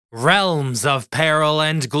Realms of Peril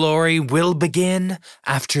and Glory will begin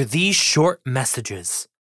after these short messages.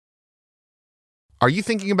 Are you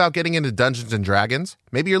thinking about getting into Dungeons & Dragons?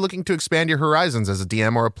 Maybe you're looking to expand your horizons as a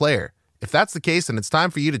DM or a player. If that's the case, then it's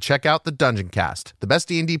time for you to check out the Dungeon Cast, the best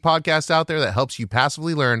D&D podcast out there that helps you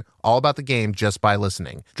passively learn all about the game just by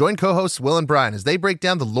listening. Join co-hosts Will and Brian as they break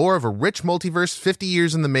down the lore of a rich multiverse 50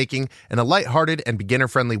 years in the making in a lighthearted and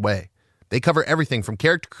beginner-friendly way. They cover everything from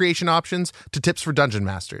character creation options to tips for dungeon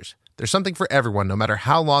masters. There's something for everyone, no matter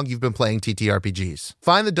how long you've been playing TTRPGs.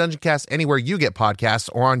 Find the Dungeon Cast anywhere you get podcasts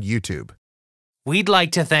or on YouTube. We'd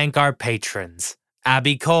like to thank our patrons,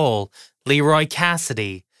 Abby Cole, Leroy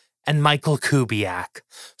Cassidy, and Michael Kubiak,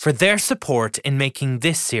 for their support in making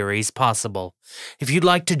this series possible. If you'd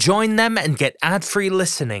like to join them and get ad-free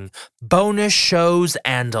listening, bonus shows,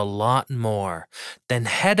 and a lot more, then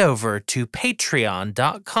head over to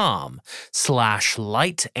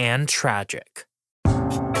patreon.com/lightandtragic.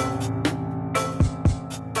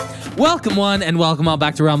 Welcome one and welcome all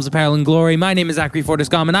back to Realms of Peril and Glory. My name is Zachary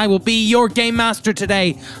Fortiscom and I will be your game master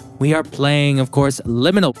today. We are playing, of course,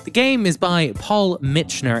 Liminal. The game is by Paul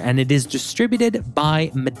Mitchner and it is distributed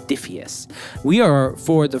by Modiphius. We are,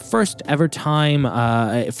 for the first ever time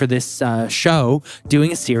for this show,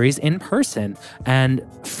 doing a series in person. And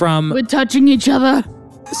We're touching each other.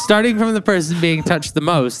 Starting from the person being touched the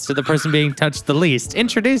most to the person being touched the least,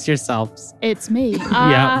 introduce yourselves. It's me.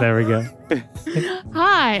 Yeah, there we go.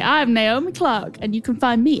 Hi, I'm Naomi Clark, and you can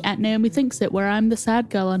find me at Naomi Thinks It, where I'm the sad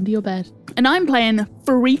girl under your bed. And I'm playing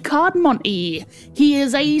Farikard Monty. He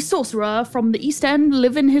is a sorcerer from the East End,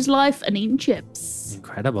 living his life and eating chips.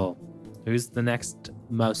 Incredible. Who's the next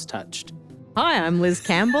most touched? Hi, I'm Liz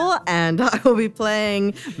Campbell, and I will be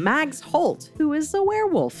playing Mags Holt, who is a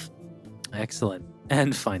werewolf. Excellent.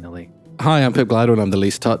 And finally. Hi, I'm Pip Gladwin. I'm the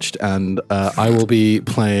least touched, and I will be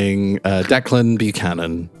playing Declan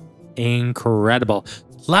Buchanan. Incredible.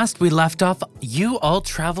 Last we left off, you all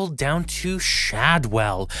traveled down to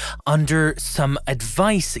Shadwell under some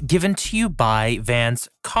advice given to you by Vance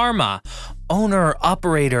Karma, owner,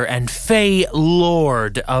 operator, and Fey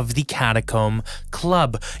Lord of the Catacomb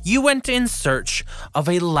Club. You went in search of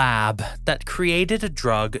a lab that created a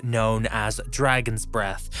drug known as Dragon's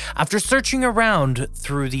Breath. After searching around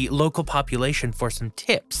through the local population for some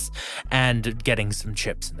tips and getting some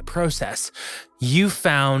chips in the process, you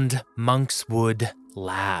found Monkswood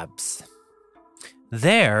Labs.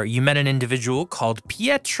 There, you met an individual called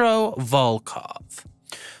Pietro Volkov,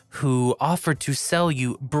 who offered to sell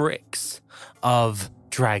you bricks of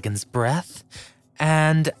Dragon's Breath,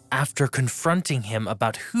 and after confronting him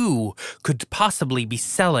about who could possibly be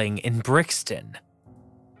selling in Brixton,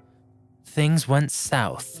 things went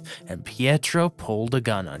south, and Pietro pulled a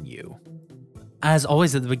gun on you. As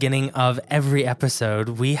always at the beginning of every episode,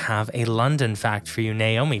 we have a London fact for you.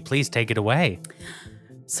 Naomi, please take it away.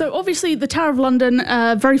 So obviously the Tower of London,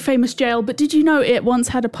 very famous jail, but did you know it once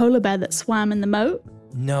had a polar bear that swam in the moat?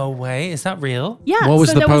 No way. Is that real? Yeah. What was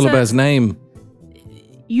so the there polar bear's name?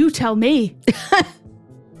 You tell me.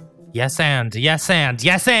 Yes and.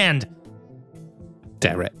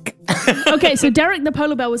 Derek. Okay, so Derek the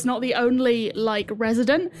polar bear was not the only,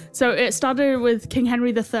 resident. So it started with King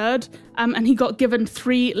Henry III, and he got given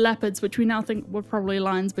 3 leopards, which we now think were probably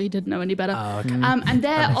lions, but he didn't know any better. Oh, okay. And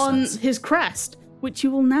they're makes on sense. his crest, which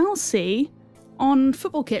you will now see on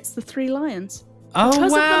football kits, the 3 lions. Oh,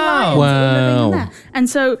 Because wow. of the lions that were living in there. And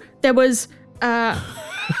so there was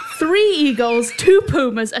 3 eagles, 2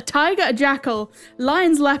 pumas, a tiger, a jackal,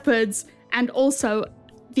 lions, leopards, and also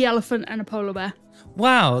the elephant and a polar bear.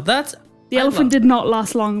 Wow, that's... The elephant did not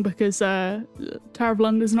last long because Tower of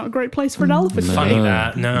London is not a great place for an elephant to Funny be.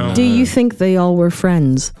 that, no. Do you think they all were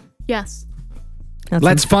friends? Yes.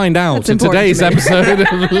 Let's find out that's in important today's to me. episode of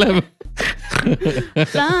Liminal.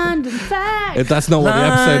 London facts. If that's not what the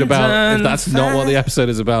episode about, London if that's not what the episode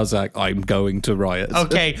is about, Zach, I'm going to riot.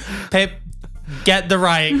 Okay, Pip, get the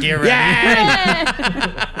riot gear ready.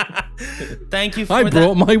 Thank you for I that.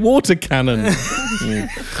 brought my water cannon.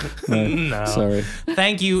 No. Sorry.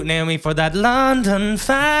 Thank you, Naomi, for that London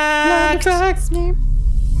fact.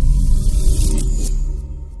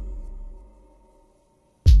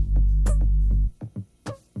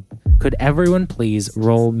 Could everyone please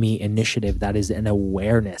roll me initiative? That is an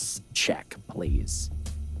awareness check, please.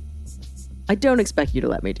 I don't expect you to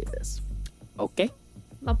let me do this. Okay.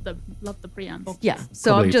 Love the preamble. Yeah,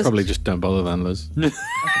 so I'm just... Probably just don't bother then, Liz.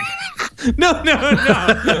 No.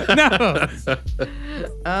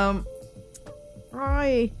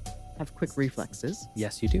 I have quick reflexes.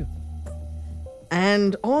 Yes, you do.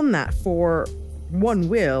 And on that, for 1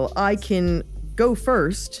 will, I can go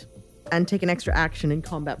first and take an extra action in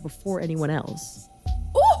combat before anyone else.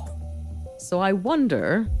 Oh! So I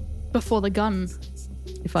wonder Before the gun.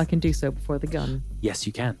 if I can do so before the gun. Yes,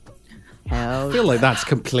 you can. Hell I feel like that's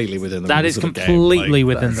completely within the That rules is of the game. completely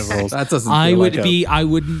Like, within the that's- rules. That doesn't. I feel would like be. I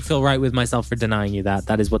wouldn't feel right with myself for denying you that.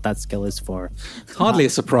 That is what that skill is for. hardly a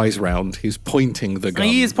surprise round. He's pointing the gun.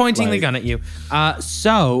 He is pointing the Like, gun at you.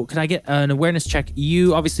 So, could I get an awareness check?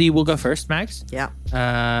 You obviously will go first, Max. Yeah.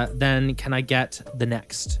 Then can I get the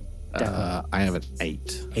next? I have an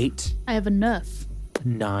 8. 8, I have a nerf.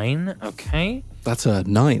 9. Okay. That's a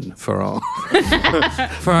 9 for our.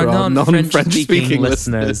 For our our non-French non-French speaking speaking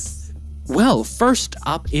listeners. Well, first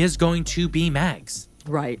up is going to be Mags.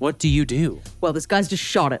 Right. What do you do? Well, this guy's just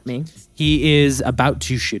shot at me. He is about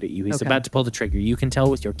to shoot at you. He's Okay. about to pull the trigger. You can tell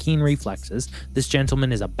with your keen reflexes, this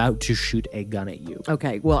gentleman is about to shoot a gun at you.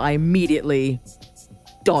 Okay. Well, I immediately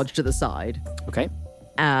dodge to the side. Okay?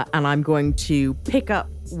 And I'm going to pick up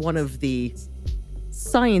one of the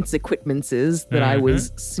science equipmentses that I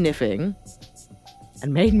was sniffing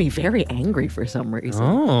and made me very angry for some reason.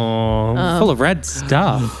 Oh, full of red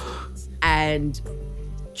stuff. And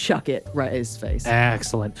chuck it right at his face.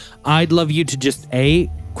 Excellent. I'd love you to just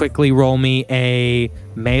quickly roll me a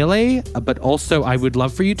melee, but also I would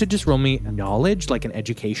love for you to just roll me knowledge, like an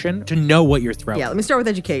education, to know what you're throwing. Yeah, let me start with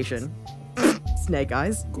education. Snake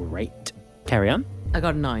eyes. Great. Carry on. I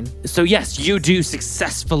got a 9. So yes, you do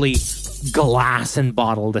successfully glass and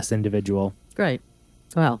bottle this individual. Great.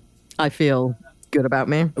 Well, I feel good about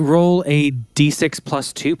me. Roll a d6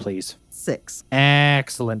 plus 2, please. 6.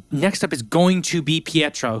 Excellent. Next up is going to be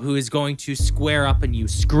Pietro, who is going to square up and you,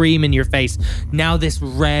 scream in your face. Now this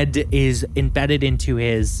red is embedded into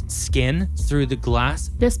his skin through the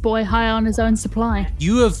glass. This boy high on his own supply.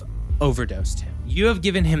 You have overdosed him. You have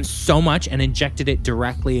given him so much and injected it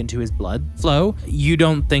directly into his blood flow. You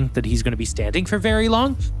don't think that he's going to be standing for very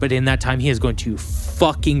long, but in that time, he is going to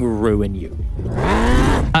fucking ruin you.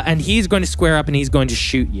 And he's going to square up and he's going to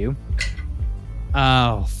shoot you.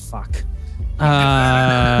 Oh, fuck.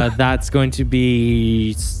 That's going to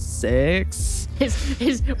be 6.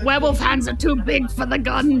 His werewolf hands are too big for the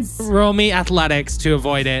guns. Roll me athletics to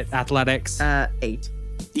avoid it. Athletics. 8.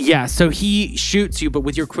 Yeah, so he shoots you, but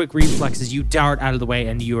with your quick reflexes, you dart out of the way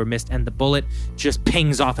and you are missed, and the bullet just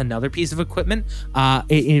pings off another piece of equipment.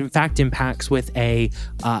 It in fact impacts with a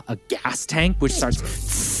gas tank, which starts,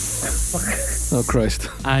 Oh Christ!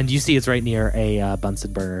 and you see it's right near a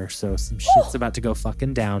Bunsen burner, so some shit's about to go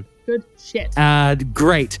fucking down. Good shit.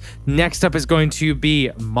 Great. Next up is going to be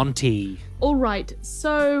Monty. All right.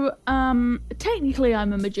 So, technically,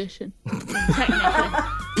 I'm a magician.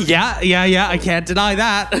 Technically. Yeah, I can't deny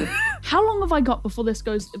that. How long have I got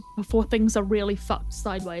before things are really fucked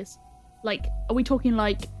sideways? Like, are we talking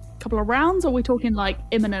like a couple of rounds, or are we talking like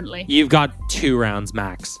imminently? You've got 2 rounds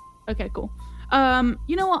max. Okay, cool.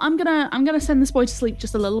 You know what? I'm gonna send this boy to sleep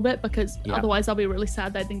just a little bit because otherwise I'll be really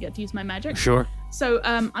sad that I didn't get to use my magic. Sure. So,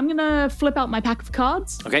 I'm gonna flip out my pack of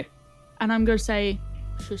cards Okay. and I'm gonna say,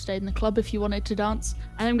 should have stayed in the club if you wanted to dance.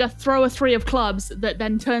 And I'm gonna throw a 3 of clubs that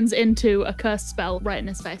then turns into a curse spell right in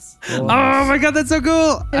his face. Oh my god, that's so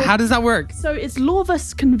cool. How does that work? So it's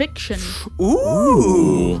Lawless Conviction.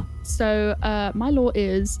 Ooh. So my law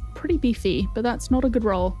is pretty beefy, but that's not a good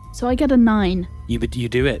roll. So I get a 9. You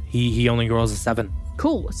do it. He only rolls a 7.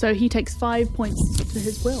 Cool. So he takes 5 points to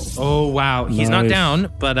his will. Oh wow. He's not Nice.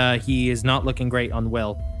 down, but he is not looking great on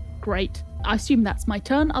will. Great. I assume that's my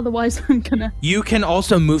turn. Otherwise, I'm gonna. You can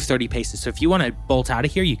also move 30 paces. So if you want to bolt out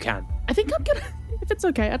of here, you can. I think I'm gonna. If it's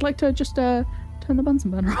okay, I'd like to just turn the Bunsen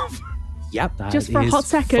burner off. Yep, that Just for a is hot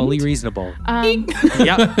second. fully reasonable. Um,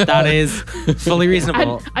 Yep, that is fully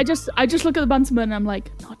reasonable. I just look at the Bunsen burner and I'm like,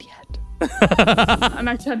 not yet. And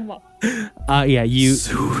I turn him off. Yeah, you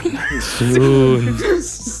soon.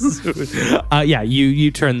 Yeah,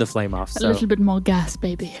 you turn the flame off. A So little bit more gas,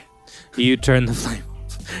 baby. you turn the flame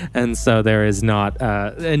off, and so there is not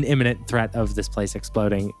an imminent threat of this place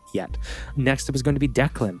exploding yet. Next up is going to be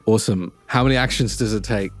Declan. Awesome. How many actions does it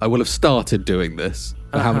take? I will have started doing this.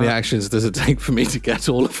 But how many actions does it take for me to get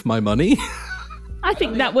all of my money? I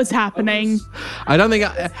think that was happening. I don't think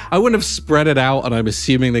I wouldn't have spread it out, and I'm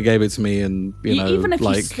assuming they gave it to me, and you know, Even if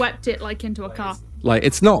like, you swept it like into a car. like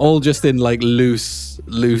it's not all just in like loose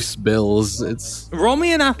bills. It's Roll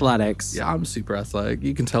me in athletics. yeah, I'm super athletic.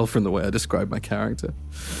 You can tell from the way I describe my character.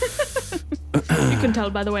 You can tell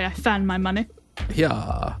by the way I fan my money.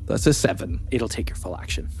 Yeah, that's a 7. It'll take your full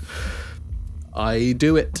action. I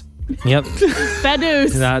do it. Yep. Fair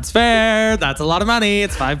dues. That's fair. That's a lot of money.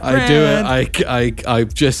 It's $5,000. I do it. I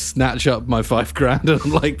just snatch up my $5,000 and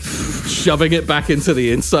I'm like shoving it back into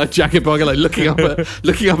the inside jacket pocket, like looking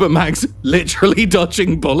up at Max, literally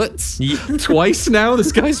dodging bullets twice now.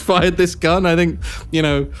 This guy's fired this gun. I think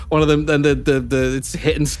one of them. Then the it's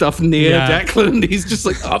hitting stuff near Declan, and he's just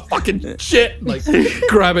like, oh fucking shit, like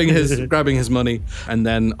grabbing his money. And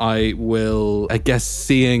then I will, I guess,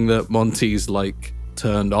 seeing that Monty's like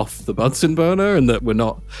turned off the Bunsen burner and that we're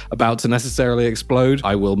not about to necessarily explode,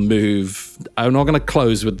 I will move. I'm not going to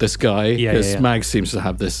close with this guy because Mag seems to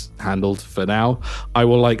have this handled for now. I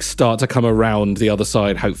will like start to come around the other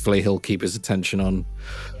side. Hopefully he'll keep his attention on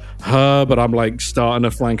her, but I'm like starting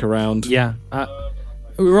to flank around. Yeah.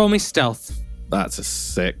 Roll me stealth. That's a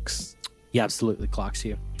 6. He absolutely clocks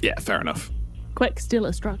you. Yeah, fair enough. Quick, steal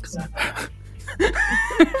his drugs.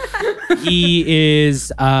 He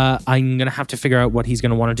is, I'm going to have to figure out what he's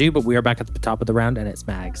going to want to do, but we are back at the top of the round and it's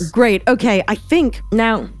Mags. Great. Okay. I think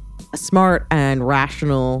now a smart and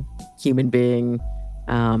rational human being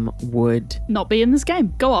would Not be in this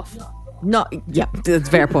game. Go off. not. Yeah, that's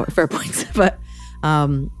fair points. But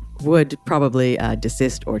would probably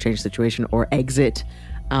desist or change the situation or exit.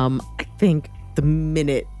 I think the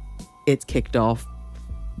minute it's kicked off,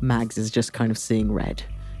 Mags is just kind of seeing red.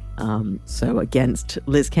 So against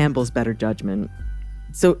Liz Campbell's better judgment.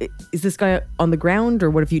 So is this guy on the ground, or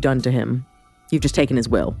what have you done to him? You've just taken his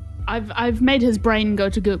will. I've made his brain go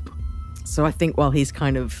to goop. So I think while he's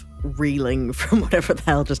kind of reeling from whatever the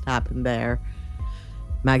hell just happened there,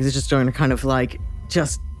 Mags is just going to kind of like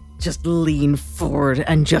just lean forward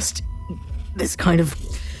and just this kind of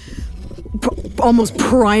almost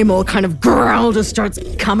primal kind of growl just starts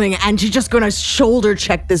coming, and she's just going to shoulder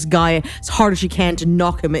check this guy as hard as she can to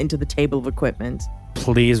knock him into the table of equipment.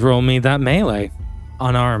 Please roll me that melee.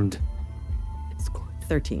 Unarmed. It's good.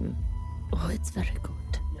 13. Oh, it's very good.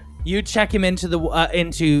 You check him into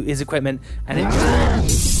into his equipment and it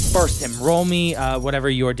bursts him. Roll me whatever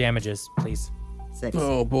your damage is, please. 6.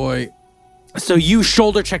 Oh boy. So you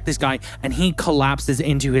shoulder check this guy and he collapses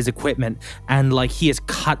into his equipment, and like he is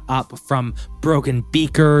cut up from broken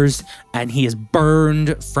beakers and he is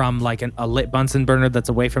burned from like a lit Bunsen burner that's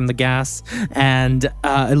away from the gas, and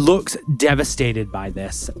looks devastated by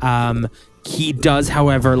this. He does,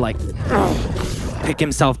 however, like pick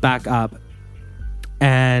himself back up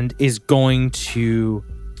and is going to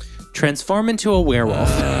transform into a werewolf.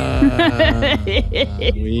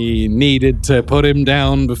 We needed to put him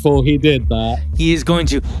down before he did that. He is going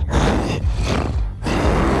to...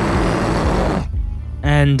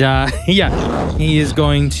 And, he is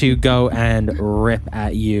going to go and rip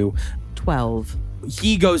at you. 12.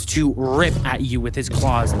 He goes to rip at you with his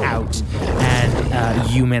claws out, and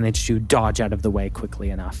you manage to dodge out of the way quickly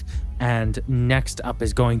enough. And next up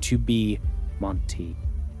is going to be Monty.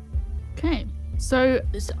 Okay. So,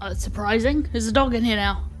 it's surprising. There's a dog in here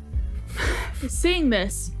now. Seeing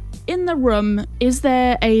this, in the room, is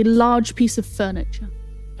there a large piece of furniture?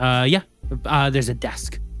 There's a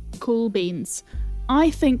desk. Cool beans.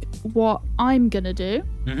 I think what I'm gonna do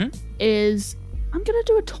is I'm gonna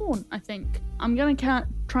do a taunt, I think. I'm gonna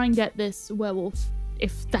try and get this werewolf,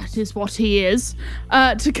 if that is what he is,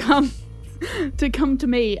 to come to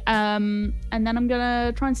me, and then I'm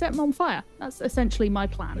gonna try and set him on fire. That's essentially my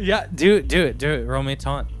plan. Yeah, do it. Roll me a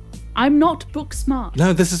taunt. I'm not book smart.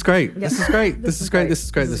 No, this is great. This is great. This is great. This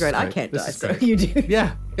is great. This is great. I can't die, so you do.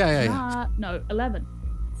 Yeah. No, 11.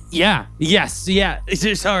 Yeah. Yes. Yeah.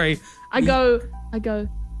 Sorry. I go.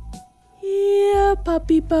 Yeah,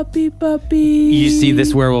 puppy. You see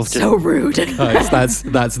this werewolf just So rude.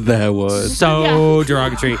 That's their word. so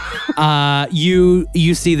derogatory.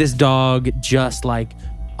 You see this dog just like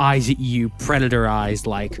eyes at you, predator eyes,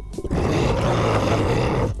 like.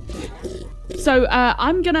 So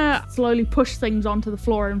I'm gonna slowly push things onto the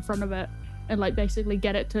floor in front of it and like basically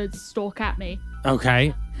get it to stalk at me.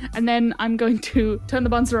 Okay. And then I'm going to turn the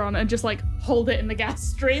Bunsen on and just like hold it in the gas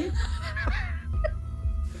stream.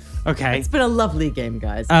 Okay. It's been a lovely game,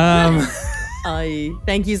 guys. I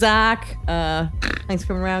thank you, Zach. Thanks for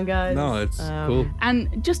coming around, guys. No, it's cool.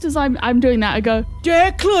 And just as I'm doing that, I go,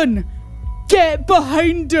 Declan, get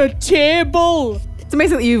behind the table. It's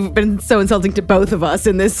amazing that you've been so insulting to both of us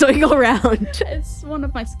in this cycle round. It's one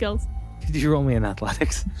of my skills. Could you roll me in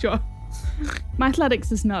athletics? Sure. My athletics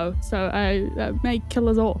is no, so I may kill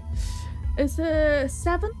us all. Is it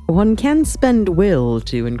 7? One can spend will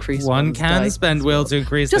to increase. One one's can die spend will to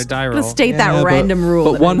increase Just their die roll. let's state that random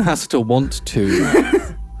rule. But one has to want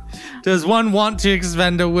to. Does one want to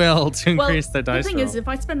expend a will to Well, increase their dice the thing roll? is, if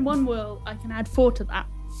I spend 1 will, I can add 4 to that.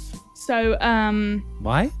 So,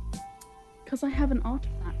 Why? because I have an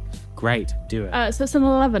artifact. Great, do it. So it's an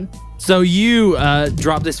 11. So you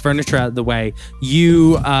drop this furniture out of the way.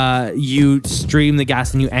 You stream the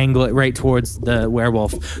gas and you angle it right towards the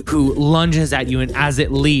werewolf, who lunges at you. And as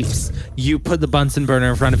it leaps, you put the Bunsen burner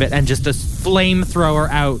in front of it and just a flamethrower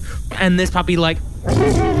out. And this puppy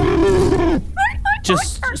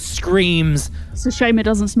just screams. It's a shame it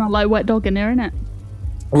doesn't smell like wet dog in there, isn't it?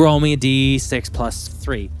 Roll me a d6 plus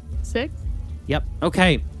 3. 6. Yep.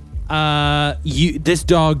 Okay. This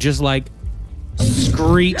dog just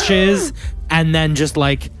screeches and then just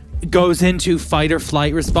goes into fight or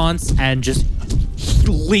flight response and just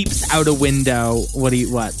leaps out a window. What?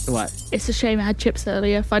 It's a shame I had chips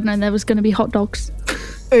earlier. If I'd known there was going to be hot dogs.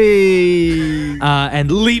 And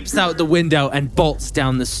leaps out the window and bolts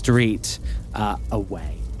down the street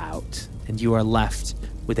away out. And you are left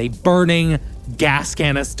with a burning gas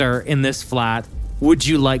canister in this flat. Would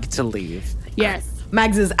you like to leave? Yes.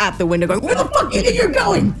 Mags is at the window going, where the fuck do you think you're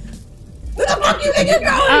going? Where the fuck do you think you're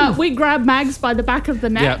going? We grab Mags by the back of the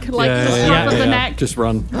neck, the scruff of the neck. Just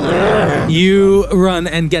run. You run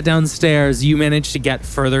and get downstairs. You manage to get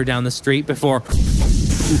further down the street before...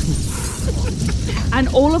 And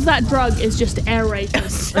all of that drug is just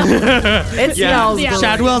aerators. It smells Yeah. great.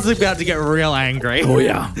 Shadwell's about to get real angry. Oh,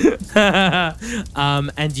 yeah.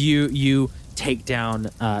 And you take down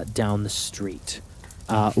the street.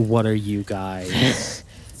 What are you guys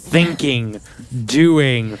thinking,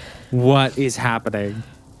 doing? What is happening?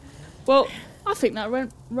 Well, I think that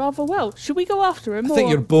went rather well. Should we go after him? I think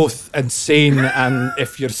or- you're both insane, and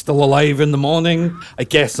if you're still alive in the morning, I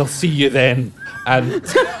guess I'll see you then. And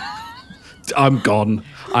I'm gone.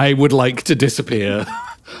 I would like to disappear.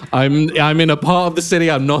 I'm in a part of the city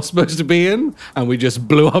I'm not supposed to be in, and we just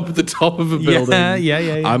blew up the top of a building.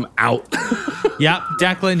 Yeah. I'm out. Yep,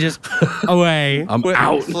 Declan just away. I'm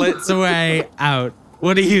out. Flits away, out.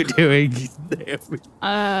 What are you doing?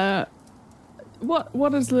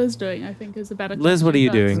 What is Liz doing? I think is a better. Liz, what are you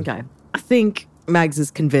question doing? Okay. I think Mags is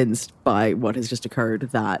convinced by what has just occurred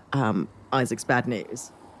that Isaac's bad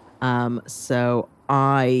news. So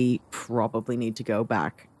I probably need to go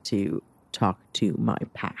back to talk to my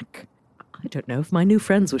pack. I don't know if my new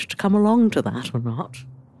friends wish to come along to that or not.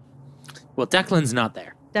 Well, Declan's not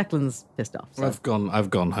there. Declan's pissed off. So. I've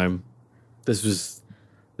gone home. This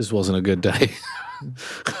wasn't a good day.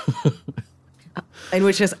 In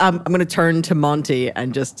which case, I'm going to turn to Monty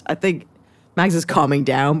and I think Mags is calming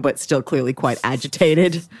down, but still clearly quite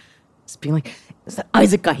agitated. Just being like, it's that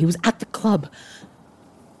Isaac guy. He was at the club.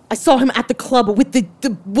 I saw him at the club with the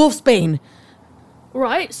wolfsbane.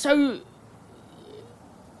 Right. So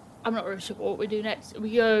I'm not really sure what we do next.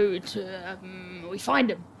 We go to we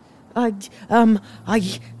find him. I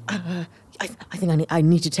think I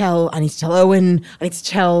need to tell Owen. I need to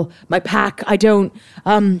tell my pack. I don't.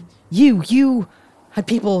 You had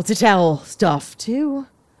people to tell stuff too.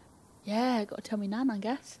 Yeah, got to tell me Nan, I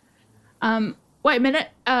guess. Wait a minute.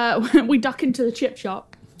 We duck into the chip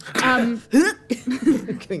shop.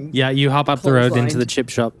 Yeah, you hop up the road into Clotheslined. the chip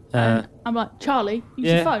shop. I'm like, Charlie, use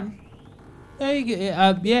Yeah. your phone.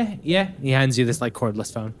 Yeah. He hands you this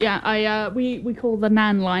cordless phone. Yeah, we call the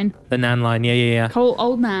Nan line. The Nan line. Yeah. Call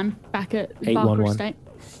old Nan back at Barker 811. Estate.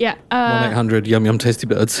 Yeah. 1-800 Yum Yum Tasty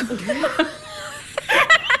Birds.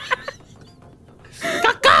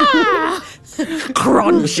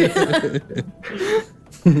 Crunch.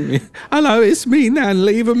 Hello, it's me, Nan.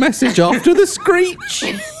 Leave a message after the screech.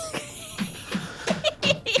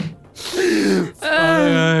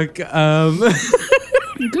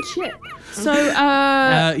 Good shit. So,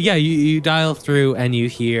 Yeah, you dial through and you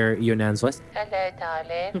hear your Nan's voice. Hello,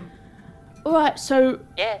 darling. all right. So,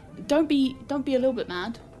 Yeah, don't be a little bit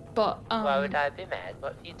mad, but why would I be mad?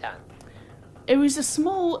 What have you done? it was a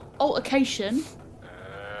small altercation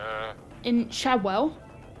in Shadwell.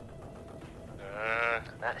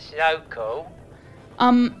 That's local.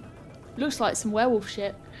 Looks like some werewolf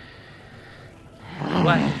shit.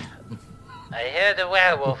 What? I heard a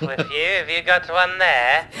werewolf with you. Have you got one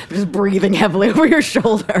there? Just breathing heavily over your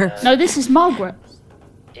shoulder. No, this is Margaret.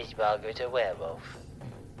 Is Margaret a werewolf?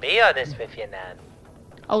 Be honest with you, Nan.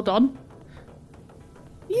 Hold on.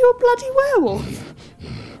 You a bloody werewolf?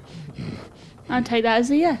 I'd take that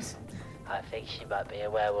as a yes. I think she might be a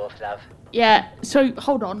werewolf, love. Yeah, so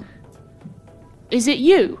hold on. Is it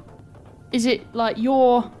you? Is it like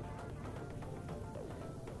your...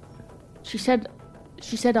 She said Isaac.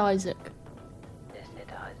 Is it Isaac?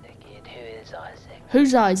 And who is Isaac?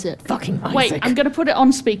 Who's Isaac? Fucking Isaac. Wait, I'm gonna put it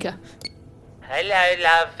on speaker. Hello,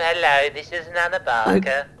 love. Hello. This is Nana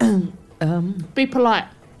Barker. Be polite.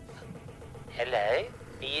 Hello.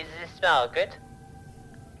 Is this Margaret?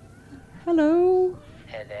 Hello.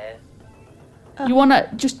 Hello. You wanna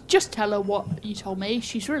just tell her what you told me.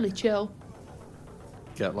 She's really chill.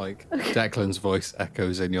 Get like Declan's voice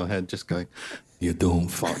echoes in your head, just going, "You don't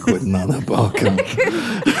fuck with Nana Barker."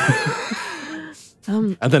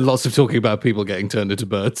 And then lots of talking about people getting turned into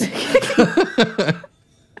birds.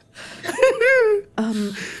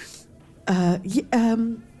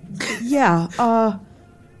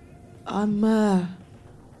 I'm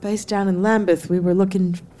based down in Lambeth. We were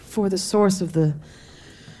looking for the source of the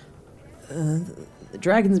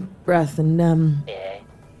dragon's breath, and Yeah.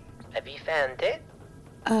 Have you found it?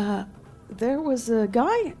 there was a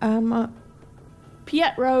guy.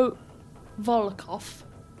 Pietro Volokov.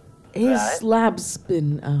 His Right. lab's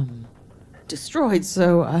been destroyed,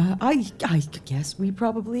 so I guess we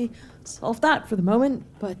probably solved that for the moment.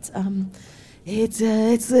 But it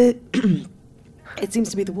seems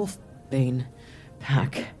to be the Wolfbane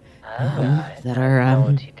pack that are Know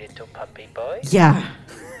what you did to Puppy Boy? yeah.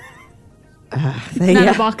 They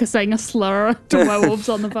Nana Barker saying a slur to werewolves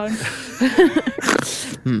on the phone.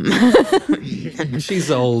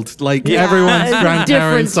 She's old. Like, everyone's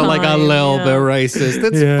grandparents are like a time, little yeah. bit racist.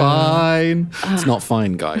 It's fine. It's not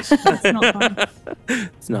fine, guys. It's not fun.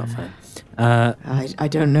 It's not fun. I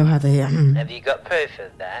don't know how they Have you got proof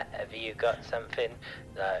of that? Have you got something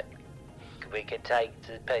like we could take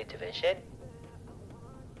to the P division?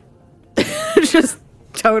 just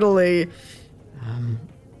totally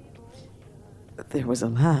there was a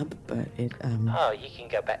lab, but it Oh, you can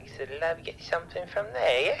go back to the lab and get something from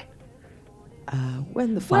there, yeah?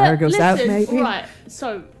 when the fire goes out, maybe. Right,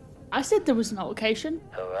 so I said there was an altercation.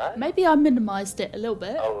 Alright. Maybe I minimised it a little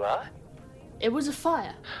bit. Alright. It was a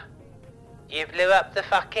fire. You blew up the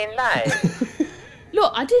fucking lab.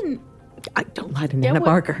 Look, I didn't. I don't lie to Nana wa-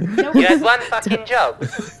 Barker. There You was, had one fucking job.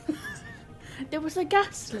 there was a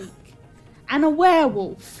gas leak and a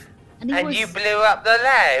werewolf, and he And was. you blew up the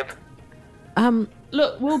lab.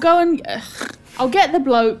 Look, we'll go and. I'll get the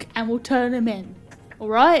bloke and we'll turn him in. All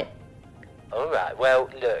right. Alright, well,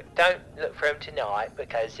 look, don't look for him tonight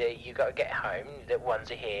because you got to get home. The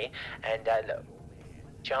ones are here. And look,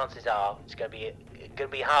 chances are it's going to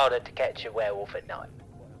be harder to catch a werewolf at night.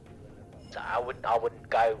 So I wouldn't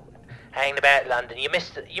go hanging about London. You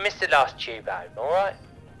missed the last tube home, alright?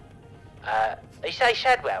 You say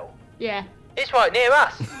Shadwell? Yeah. It's right near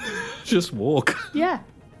us. Just walk. Yeah.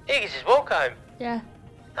 You can just walk home. Yeah.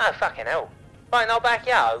 Oh, fucking hell. Right in our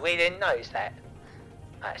backyard, we didn't notice that.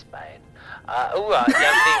 That's bad. Alright,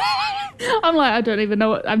 lovely. I'm like, I don't even know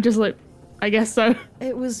what. I'm just like, I guess so.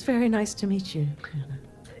 It was very nice to meet you.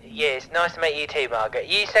 Yeah, it's nice to meet you too, Margaret.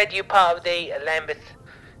 You said you're part of the Lambeth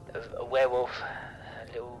werewolf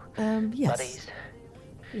little Yes. buddies.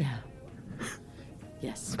 Yeah.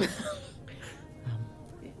 Yes.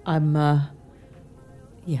 I'm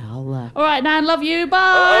yeah, I'll All right, Nan, love you.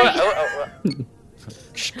 Bye. Alright.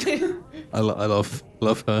 I love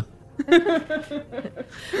her.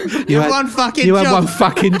 You had one fucking You job. had one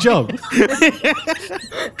fucking job.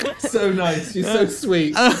 So nice. You're so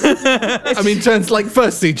sweet. I mean, turns like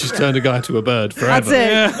first scene just turned a guy into a bird forever.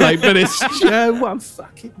 That's it. Like, but it's one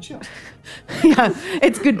fucking job. yeah,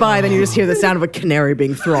 it's goodbye, then you just hear the sound of a canary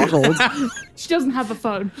being throttled. She doesn't have a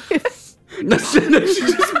phone. No, she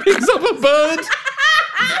just picks up a bird.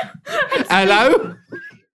 Hello.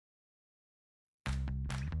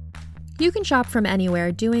 You can shop from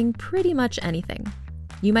anywhere doing pretty much anything.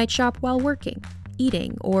 You might shop while working,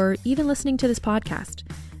 eating, or even listening to this podcast.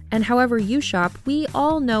 And however you shop, we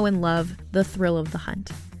all know and love the thrill of the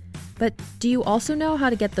hunt. But do you also know how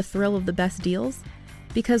to get the thrill of the best deals?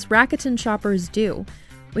 Because Rakuten shoppers do.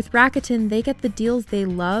 With Rakuten, they get the deals they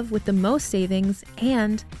love with the most savings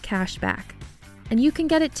and cash back. And you can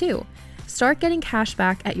get it too. Start getting cash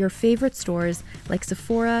back at your favorite stores like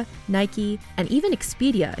Sephora, Nike, and even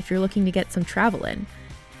Expedia if you're looking to get some travel in.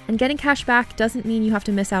 And getting cash back doesn't mean you have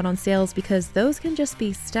to miss out on sales because those can just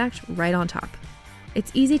be stacked right on top.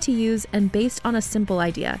 It's easy to use and based on a simple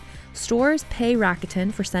idea. Stores pay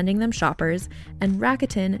Rakuten for sending them shoppers, and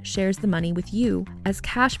Rakuten shares the money with you as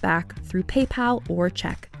cash back through PayPal or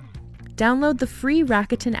check. Download the free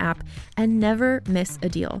Rakuten app and never miss a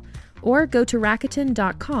deal. Or go to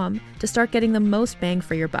Rakuten.com to start getting the most bang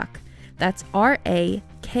for your buck. That's Rakuten.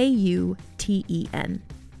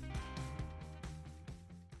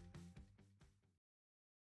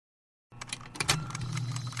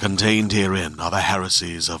 Contained herein are the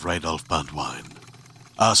heresies of Radolf Burntwine,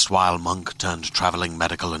 erstwhile monk turned traveling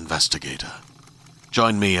medical investigator.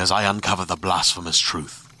 Join me as I uncover the blasphemous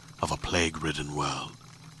truth of a plague-ridden world,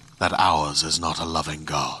 that ours is not a loving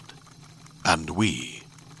God, and we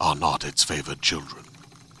are not its favored children.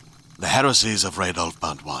 The heresies of Radolf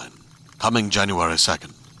Burntwine, coming January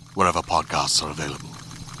 2nd, wherever podcasts are available.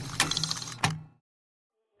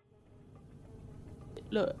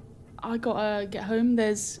 Look, I gotta get home.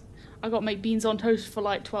 I gotta make beans on toast for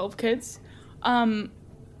like 12 kids.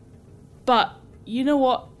 But you know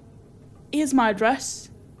what? Here's my address.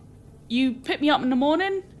 You pick me up in the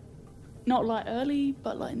morning, not like early,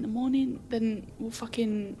 but like in the morning. Then we'll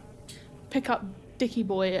fucking pick up Dickie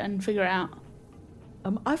Boy and figure it out.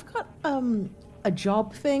 I've got a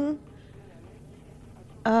job thing.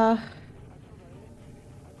 How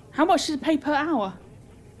much does it pay per hour?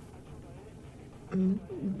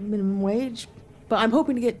 Minimum wage, but I'm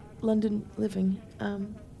hoping to get London living.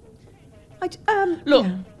 Look,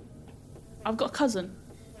 yeah. I've got a cousin.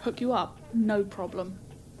 Hook you up, no problem.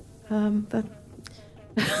 That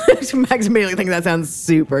Max immediately thinks that sounds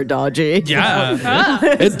super dodgy. Yeah,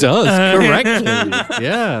 it does correctly.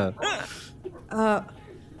 Yeah.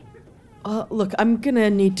 Look, I'm gonna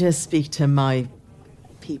need to speak to my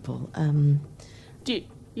people. You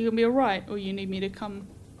gonna be alright, or you need me to come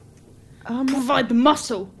provide the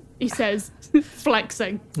muscle? He says,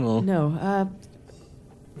 flexing. No,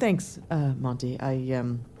 thanks, Monty. I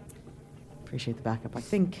appreciate the backup. I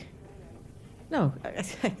think. No,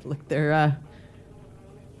 look, they're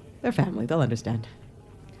family. They'll understand.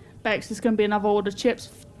 Bex, there's gonna be another order of chips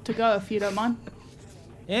to go if you don't mind.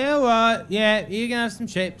 Yeah, what? Yeah, you can have some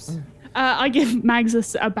chips. I give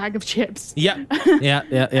Mags a bag of chips. Yeah.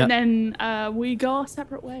 And then we go our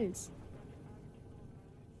separate ways.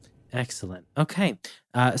 Excellent. Okay.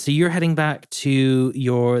 So you're heading back to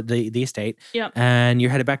the estate. Yep. And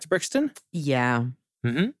you're headed back to Brixton? Yeah.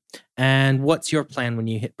 Mm-hmm. And what's your plan when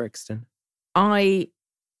you hit Brixton? I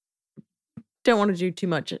don't want to do too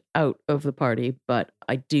much out of the party, but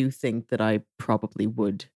I do think that I probably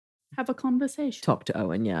would have a conversation. Talk to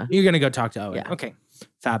Owen, yeah. You're going to go talk to Owen. Yeah. Okay.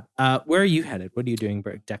 Fab. Where are you headed? What are you doing,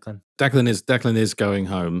 Declan? Declan is going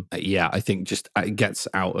home. Yeah, I think just gets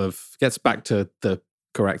back to the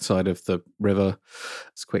correct side of the river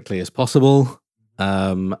as quickly as possible.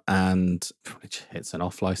 And hits an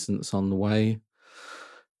off license on the way.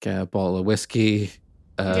 Get a bottle of whiskey.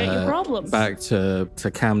 Get your problems. Back to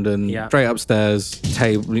Camden. Yeah. Straight upstairs.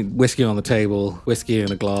 Whiskey on the table. Whiskey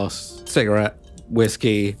in a glass. Cigarette.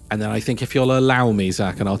 Whiskey. And then I think if you'll allow me,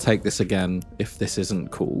 Zach, and I'll take this again if this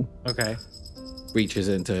isn't cool. Okay. Reaches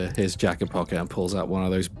into his jacket pocket and pulls out one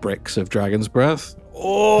of those bricks of Dragon's Breath.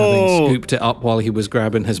 Oh! Having scooped it up while he was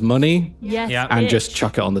grabbing his money. Yes. Yeah. And just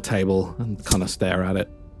chuck it on the table and kind of stare at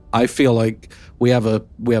it. I feel like we have a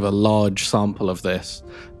large sample of this,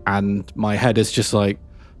 and my head is just like,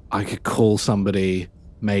 I could call somebody,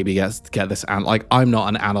 maybe get this. And like, I'm not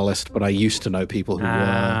an analyst, but I used to know people who were.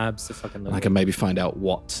 Absolutely. I can maybe find out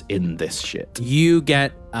what's in this shit. You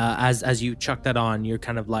get as you chuck that on, you're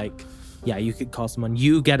kind of like, yeah, you could call someone.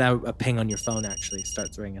 You get a ping on your phone. Actually,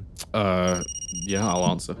 starts ringing. Yeah, I'll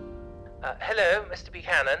answer. Hello, Mr.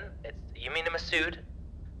 Buchanan. You mean Masood?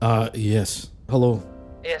 Yes. Hello.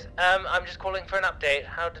 Yes. I'm just calling for an update.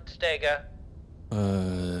 How did today go?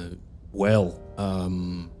 Well,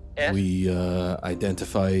 Yes? we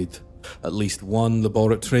identified at least one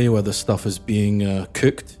laboratory where the stuff is being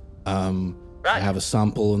cooked. I Right. have a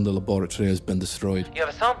sample and the laboratory has been destroyed. You have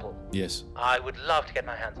a sample? Yes. I would love to get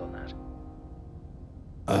my hands on that.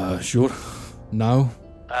 Sure. Now?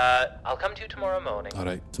 I'll come to you tomorrow morning. All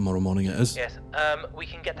right, tomorrow morning it is. Yes, we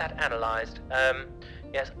can get that analyzed.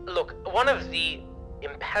 Yes, look, one of the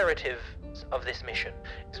imperatives of this mission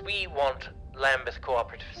is we want Lambeth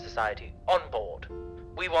Cooperative Society on board.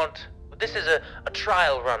 This is a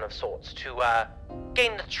trial run of sorts to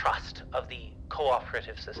gain the trust of the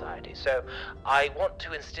Cooperative Society. So I want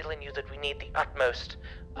to instill in you that we need the utmost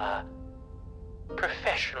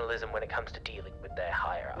professionalism when it comes to dealing with their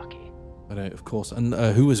hierarchy. All right, of course. And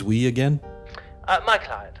who is we again? My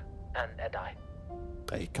client and I.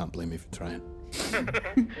 I can't blame you for trying.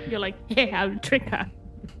 You're like, yeah, I'll trick her.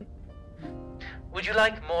 Would you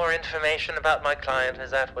like more information about my client?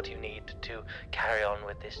 Is that what you need to carry on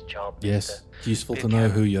with this job? Yes, Mr. it's useful to Buchanan?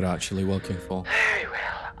 know who you're actually working for. Very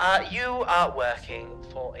well. You are working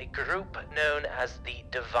for a group known as the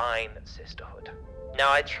Divine Sisterhood.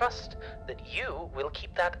 Now, I trust that you will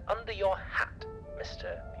keep that under your hat,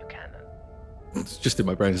 Mr. Buchanan. It's just in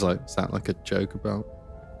my brain. It's like, is that like a joke about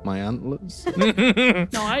my antlers? No,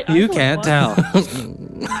 I You thought can't it was.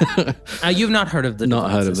 tell. You've not heard of the Not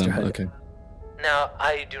Divine heard of them. Sisterhood. Okay. Now,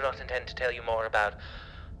 I do not intend to tell you more about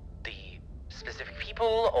the specific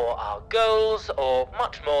people or our goals or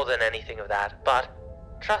much more than anything of that, but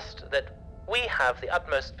trust that we have the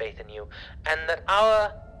utmost faith in you and that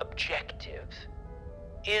our objective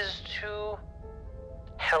is to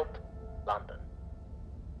help London.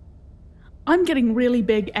 I'm getting really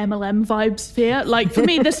big MLM vibes here. Like, for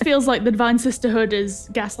me, this feels like the Divine Sisterhood is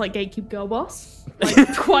Gaslight Gatekeep Girl Boss.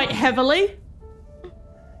 Like, quite heavily.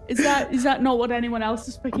 Is that not what anyone else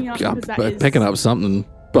is picking up? Yeah, Because that is... picking up something,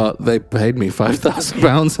 but they paid me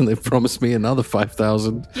 £5,000 and they promised me another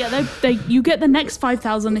 5,000. Yeah, you get the next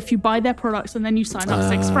 5,000 if you buy their products and then you sign up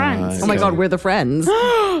 6 friends. Oh my god, we're the friends.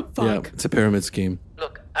 Yeah, Fuck. it's a pyramid scheme.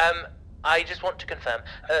 Look, I just want to confirm,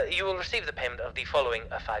 you will receive the payment of the following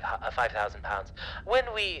 £5,000 when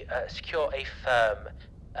we secure a firm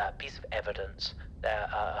piece of evidence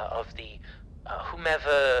of the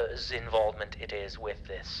whomever's involvement it is with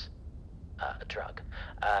this drug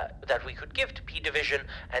that we could give to P Division,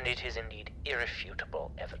 and it is indeed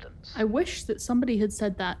irrefutable evidence. I wish that somebody had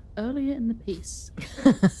said that earlier in the piece,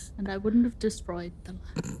 and I wouldn't have destroyed the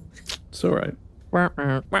land. It's all right. Wah,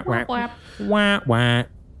 wah.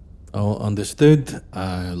 Oh, understood.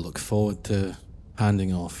 I look forward to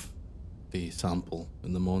handing off the sample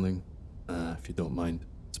in the morning, if you don't mind.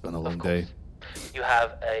 It's been a long day. You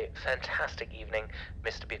have a fantastic evening,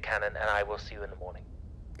 Mr. Buchanan, and I will see you in the morning.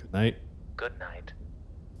 Good night. Good night.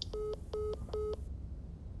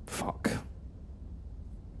 Fuck.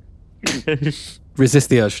 Resist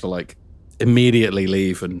the urge to like immediately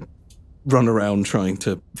leave and run around trying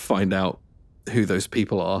to find out who those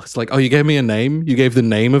people are. It's like, oh, you gave me a name? You gave the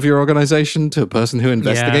name of your organization to a person who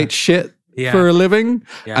investigates shit for a living?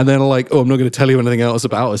 Yeah. And then like, oh, I'm not going to tell you anything else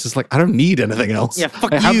about it. It's just like, I don't need anything else. Yeah,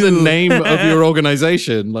 fuck I have the you. name of your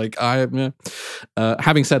organization. Like,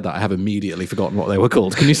 having said that, I have immediately forgotten what they were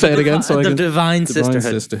called. Can you say it again? So I The can... Divine Divine Sisterhood.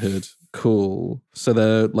 Sisterhood. Cool. So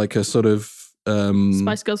they're like a sort of...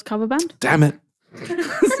 Spice Girls cover band? Damn it.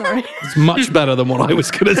 Sorry. It's much better than what I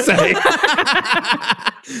was going to say.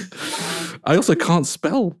 I also can't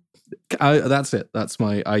spell. That's it. That's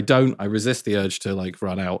my... I resist the urge to like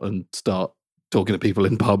run out and start talking to people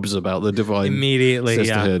in pubs about the Divine Immediately,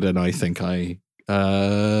 Sisterhood, and I think I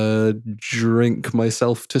drink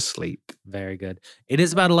myself to sleep. Very good. It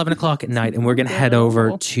is about 11 o'clock at night, and we're going to head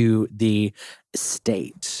over to the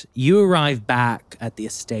estate. You arrive back at the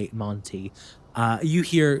estate, Monty. You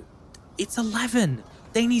hear, it's 11.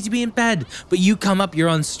 They need to be in bed. But you come up, you're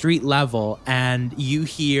on street level, and you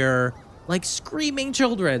hear, like, screaming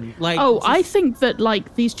children. Like, Oh, I think that,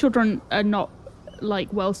 like, these children are not,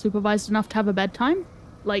 like, well supervised enough to have a bedtime.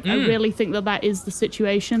 Like, I really think that is the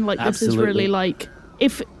situation. Like, this is Absolutely. really, like...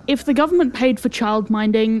 If the government paid for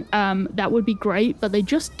childminding, that would be great, but they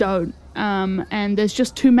just don't. And there's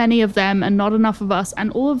just too many of them and not enough of us.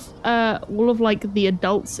 And all of like the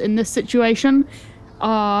adults in this situation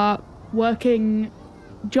are working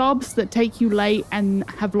jobs that take you late and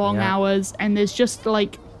have long hours. And there's just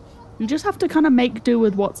like, you just have to kind of make do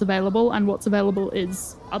with what's available, and what's available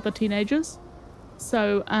is other teenagers.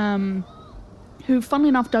 So, who, funnily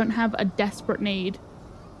enough, don't have a desperate need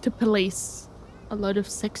to police a load of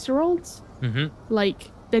 6-year-olds. Mm-hmm.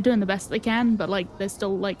 Like, they're doing the best they can, but like, there's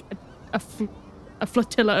still like a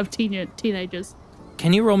flotilla of teenagers.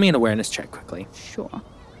 Can you roll me an awareness check quickly? Sure.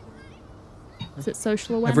 Is it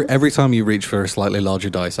social awareness? Every time you reach for a slightly larger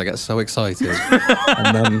dice, I get so excited,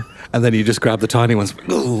 and then you just grab the tiny ones.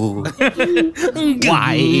 Ooh.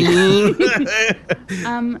 Why?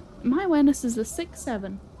 My awareness is a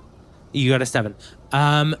 6-7. You got a 7.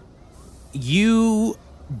 You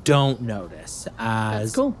don't notice as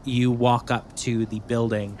That's cool. you walk up to the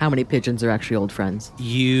building. How many pigeons are actually old friends?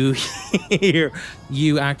 You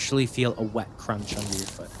actually feel a wet crunch under your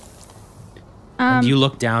foot. And you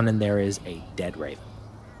look down and there is a dead raven.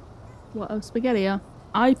 What, spaghetti?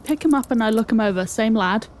 I pick him up and I look him over. Same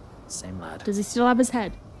lad. Same lad. Does he still have his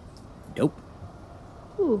head? Nope.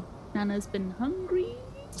 Ooh, Nana's been hungry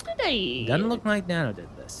today. Doesn't look like Nano did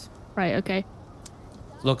this. Right, okay.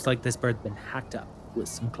 Looks like this bird's been hacked up with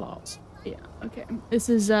some claws. Yeah, okay. This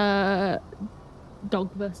is dog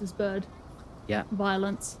versus bird. Yeah.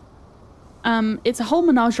 Violence. It's a whole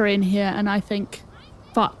menagerie in here, and I think,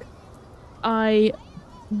 fuck. I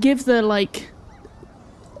give the, like,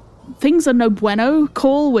 things are no bueno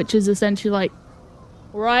call, which is essentially like,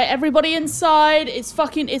 right, everybody inside, it's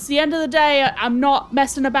the end of the day, I'm not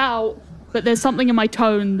messing about. But there's something in my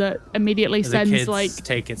tone that immediately The sends, kids like,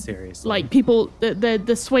 take it seriously. like people,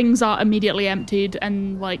 the swings are immediately emptied,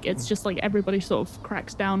 and like it's just like everybody sort of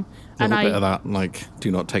cracks down. A And little bit of that, like,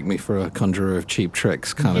 do not take me for a conjurer of cheap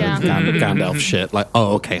tricks kind Yeah. of Gandalf shit. Like,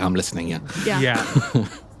 oh, okay, I'm listening, yeah. yeah.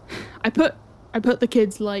 I put the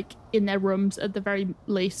kids like in their rooms at the very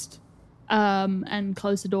least, and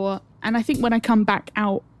close the door. And I think when I come back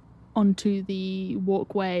out onto the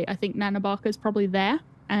walkway, I think Nana Barker's probably there,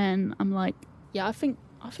 and I'm like, yeah, I think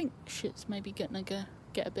shit's maybe gonna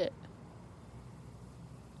get a bit.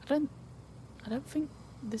 I I don't think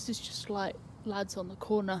this is just like lads on the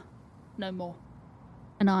corner no more.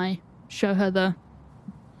 And I show her the...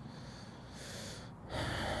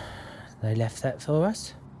 They left that for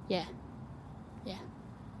us? Yeah.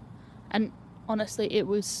 And honestly,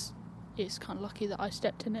 it's kind of lucky that I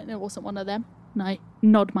stepped in it and it wasn't one of them. And I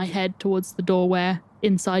nod my head towards the door where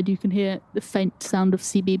inside you can hear the faint sound of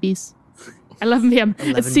CBBS. 11 p.m.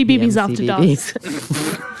 It's CBBS after dark.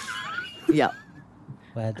 Yeah.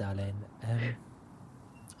 Well, darling,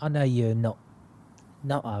 I know you're not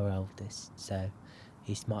our oldest, so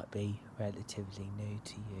this might be relatively new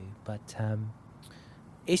to you, but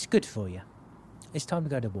it's good for you. It's time to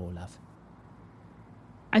go to war, love.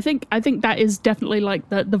 I think that is definitely like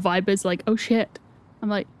the vibe is like, oh shit. I'm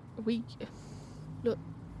like, look,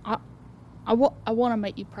 I want to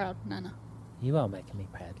make you proud, Nana. You are making me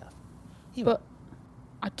proud, love. But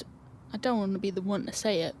I don't want to be the one to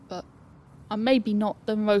say it, but I'm maybe not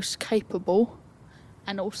the most capable,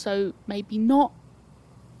 and also maybe not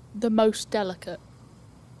the most delicate.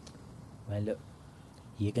 Well, look,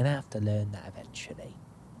 you're going to have to learn that eventually.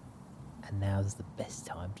 And now's the best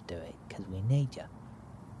time to do it, because we need you.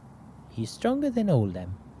 You're stronger than all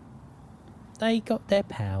them. They got their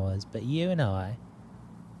powers, but you and I,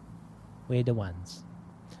 we're the ones.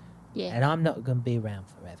 Yeah. And I'm not going to be around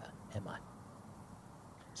forever, am I?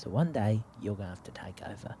 So one day, you're going to have to take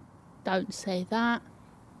over. Don't say that.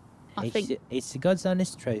 It's the God's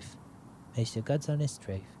honest truth. It's the God's honest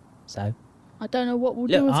truth. So... I don't know what we'll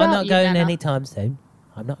do without you, I'm not going Nana. anytime soon.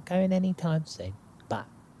 But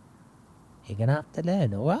you're going to have to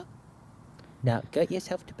learn, all right? Now, get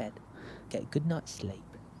yourself to bed. Get a good night's sleep.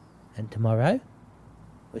 And tomorrow,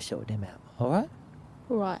 we'll sort them out, all right?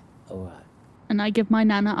 All right. All right. And I give my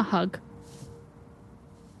Nana a hug.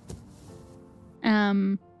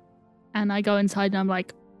 And I go inside and I'm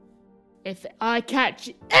like, if I catch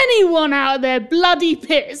anyone out of their bloody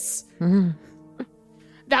piss,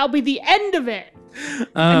 that'll be the end of it.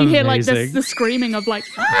 And you hear like the screaming of like,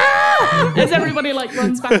 ah! As everybody like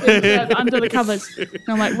runs back under the covers. And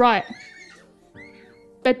I'm like, right.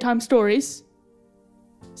 Bedtime stories.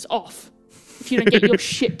 It's off. If you don't get your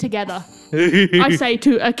shit together. I say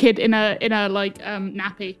to a kid in a like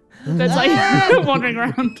nappy that's like wandering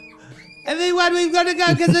around. Everyone, we've got to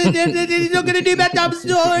go because he's not going to do bedtime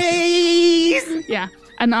stories. Yeah.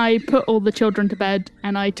 And I put all the children to bed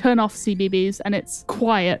and I turn off CBBS and it's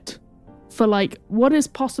quiet for like what is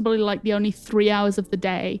possibly like the only 3 hours of the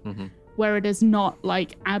day where it is not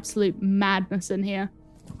like absolute madness in here.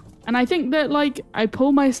 And I think that like I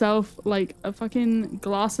pull myself like a fucking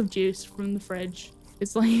glass of juice from the fridge.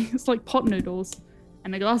 It's like pot noodles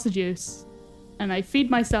and a glass of juice. And I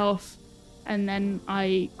feed myself and then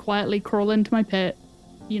I quietly crawl into my pit.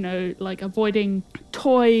 You know, like avoiding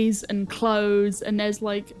toys and clothes, and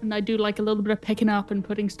I do like a little bit of picking up and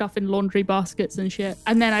putting stuff in laundry baskets and shit.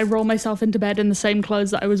 And then I roll myself into bed in the same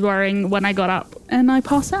clothes that I was wearing when I got up, and I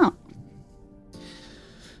pass out.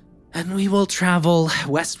 And we will travel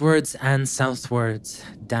westwards and southwards,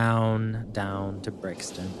 down to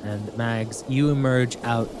Brixton. And Mags, you emerge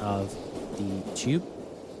out of the tube.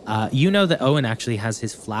 You know that Owen actually has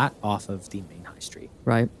his flat off of the main high street.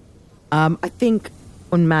 Right. I think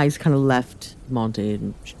when Mags kind of left Monty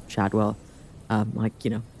and Shadwell, the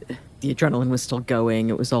adrenaline was still going.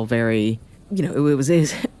 It was all very, it was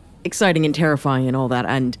exciting and terrifying and all that.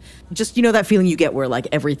 And just, that feeling you get where like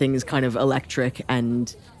everything is kind of electric.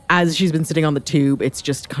 And as she's been sitting on the tube, it's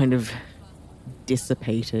just kind of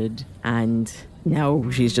dissipated. And now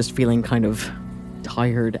she's just feeling kind of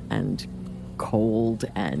tired and cold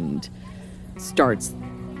and starts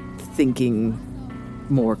thinking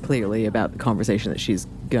more clearly about the conversation that she's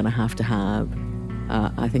gonna have to have.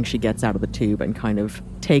 I think she gets out of the tube and kind of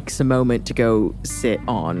takes a moment to go sit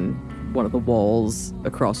on one of the walls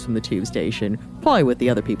across from the tube station, probably with the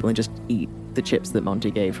other people, and just eat the chips that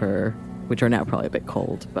Monty gave her, which are now probably a bit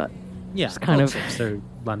cold, but yeah, just kind of chips are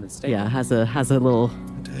London staple. Yeah, has a little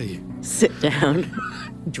sit down,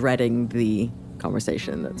 dreading the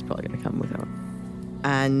conversation that's probably gonna come with her.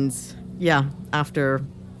 And yeah, after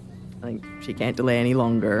I think she can't delay any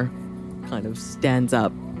longer, kind of stands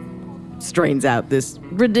up, strains out this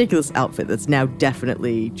ridiculous outfit that's now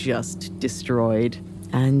definitely just destroyed,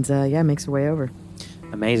 and makes her way over.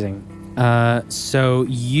 Amazing. So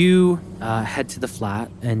you head to the flat,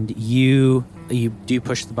 and you do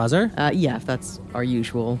push the buzzer? Yeah, if that's our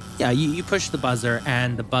usual. Yeah, you push the buzzer,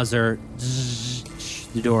 and the buzzer,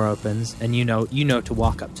 the door opens, and you know to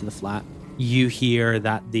walk up to the flat. You hear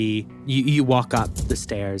that you walk up the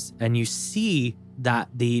stairs and you see that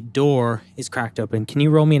the door is cracked open. Can you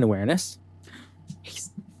roll me an awareness? He's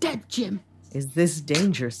dead, Jim. Is this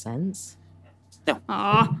danger sense?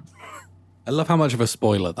 Ah, I love how much of a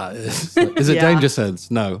spoiler that is. Like, is it Yeah. danger sense?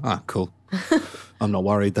 No. Ah, cool. I'm not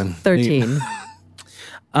worried then. 13.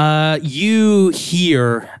 You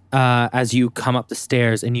hear as you come up the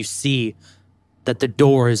stairs and you see that the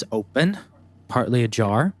door is open, partly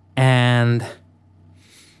ajar, and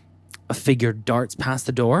a figure darts past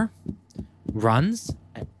the door, runs,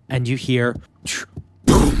 and you hear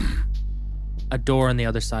a door on the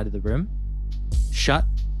other side of the room shut,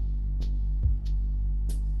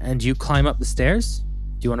 and you climb up the stairs.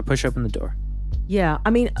 Do you want to push open the door? Yeah, I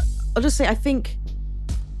mean, I'll just say I think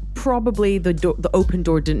probably the open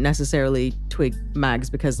door didn't necessarily twig Mags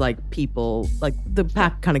because like people, like the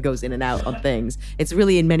pack kind of goes in and out on things. It's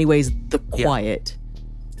really in many ways the quiet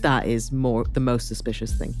that is the most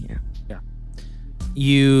suspicious thing here. Yeah.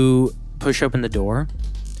 You push open the door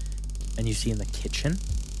and you see in the kitchen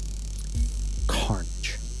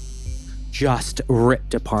carnage. Just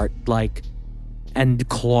ripped apart, like, and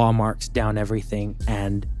claw marks down everything,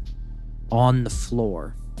 and on the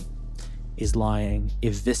floor is lying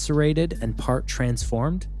eviscerated and part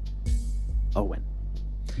transformed Owen.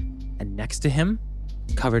 And next to him,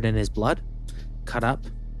 covered in his blood, cut up,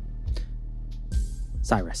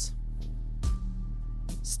 Cyrus.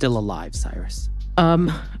 Still alive, Cyrus.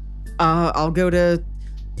 I'll go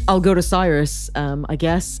to Cyrus, I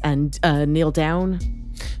guess, and kneel down.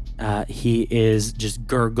 He is just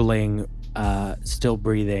gurgling, still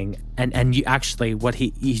breathing, and you actually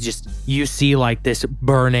you see like this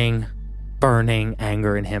burning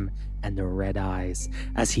anger in him and the red eyes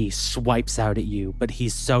as he swipes out at you, but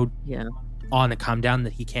he's so on a come down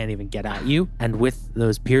that he can't even get at you. And with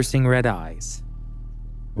those piercing red eyes,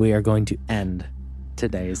 we are going to end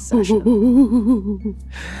today's session.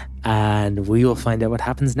 And we will find out what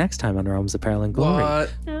happens next time on Realms of Peril and Glory.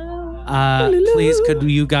 What? Please, could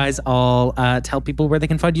you guys all tell people where they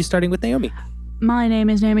can find you, starting with Naomi? my name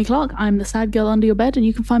is Naomi Clark. I'm the sad girl under your bed, and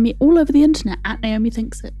you can find me all over the internet at Naomi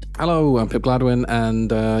Thinks It. Hello, I'm Pip Gladwin,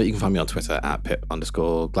 and you can find me on Twitter at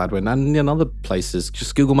Pip_Gladwin, and in other places,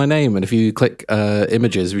 just Google my name. And if you click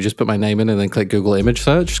images, we just put my name in and then click Google image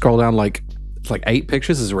search, scroll down like 8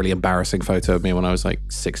 pictures. There's a really embarrassing photo of me when I was like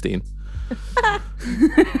 16.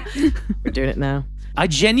 We're doing it now. I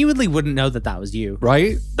genuinely wouldn't know that was you.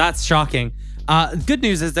 Right? That's shocking. Good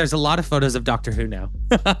news is there's a lot of photos of Doctor Who now.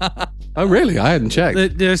 Oh, really? I hadn't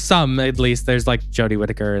checked. There's some, at least. There's like Jodie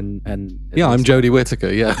Whittaker and yeah, I'm Jodie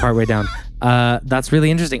Whittaker, yeah. Partway down. That's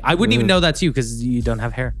really interesting. I wouldn't even know that's you because you don't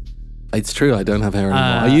have hair. It's true, I don't have hair anymore.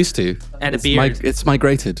 I used to. And a beard. It's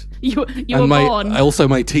migrated. You were born. Also,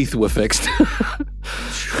 my teeth were fixed.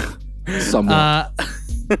 Somewhat.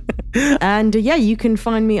 And yeah, you can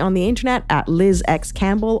find me on the internet at Liz X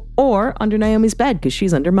Campbell or under Naomi's bed because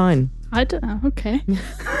she's under mine. I don't know. Okay.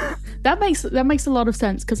 That makes a lot of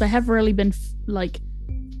sense because I have really been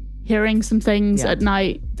hearing some things at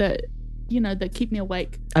night that that keep me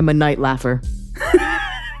awake. I'm a night laugher.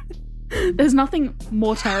 There's nothing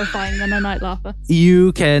more terrifying than a night laugher.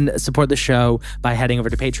 You can support the show by heading over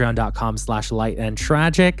to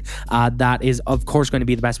patreon.com/lightandtragic. That is, of course, going to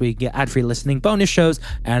be the best way you can get ad-free listening, bonus shows,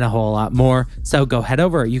 and a whole lot more. So go head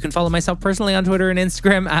over. You can follow myself personally on Twitter and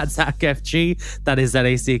Instagram at ZachFG. That is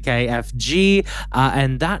ZACKFG.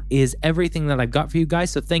 And that is everything that I've got for you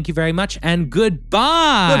guys. So thank you very much and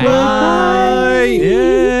goodbye. Goodbye.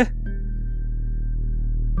 Yeah.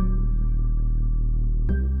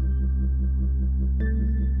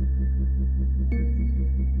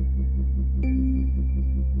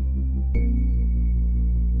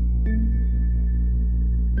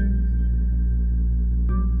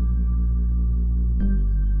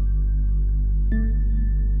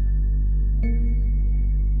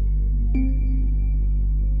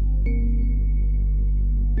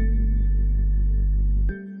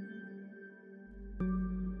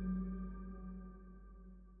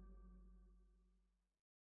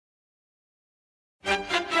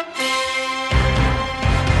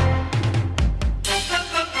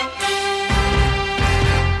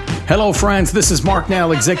 Hello, friends. This is Mark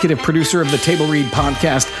Nell, executive producer of the Table Read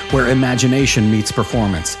podcast, where imagination meets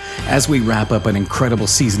performance. As we wrap up an incredible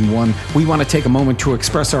season 1, we want to take a moment to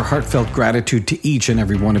express our heartfelt gratitude to each and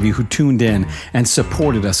every one of you who tuned in and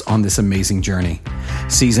supported us on this amazing journey.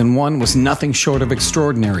 Season 1 was nothing short of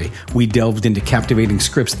extraordinary. We delved into captivating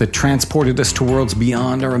scripts that transported us to worlds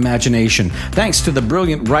beyond our imagination, thanks to the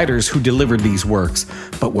brilliant writers who delivered these works.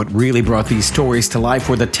 But what really brought these stories to life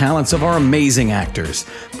were the talents of our amazing actors.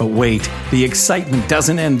 But wait, the excitement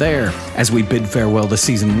doesn't end there. As we bid farewell to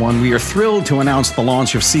Season 1, we are thrilled to announce the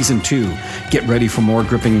launch of Season 2. Get ready for more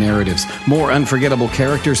gripping narratives, more unforgettable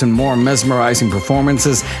characters, and more mesmerizing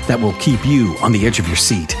performances that will keep you on the edge of your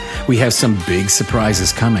seat. We have some big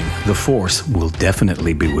surprises coming. The Force will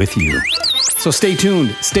definitely be with you. So stay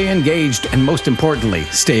tuned, stay engaged, and most importantly,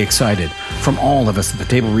 stay excited. From all of us at the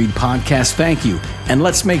Table Read Podcast, thank you. And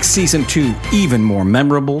let's make Season 2 even more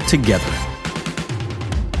memorable together.